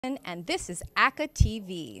And this is ACCA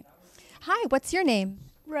TV. Hi, what's your name?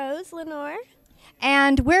 Rose Lenore.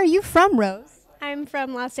 And where are you from, Rose? I'm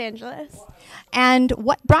from Los Angeles. And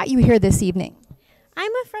what brought you here this evening?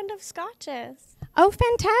 I'm a friend of Scotch's. Oh,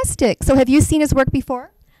 fantastic. So have you seen his work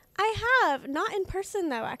before? I have. Not in person,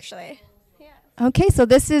 though, actually. Yeah. Okay, so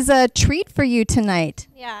this is a treat for you tonight.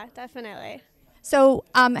 Yeah, definitely. So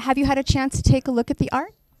have you had a chance to take a look at the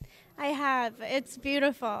art? I have. It's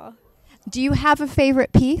beautiful. Do you have a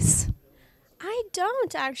favorite piece? I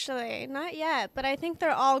don't, actually. Not yet, but I think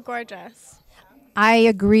they're all gorgeous. I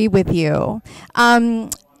agree with you.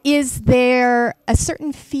 Is there a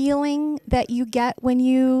certain feeling that you get when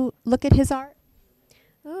you look at his art?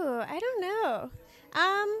 Ooh, I don't know.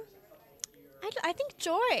 I think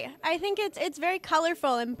joy. I think it's very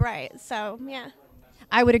colorful and bright, so yeah.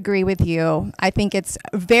 I would agree with you. I think it's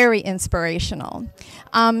very inspirational.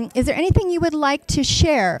 Is there anything you would like to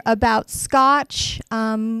share about Scotch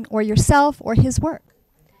or yourself or his work?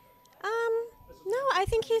 No, I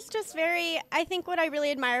think he's just I think what I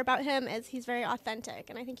really admire about him is he's very authentic,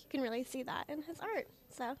 and I think you can really see that in his art.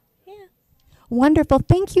 So, yeah. Wonderful.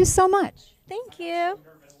 Thank you so much. Thank you.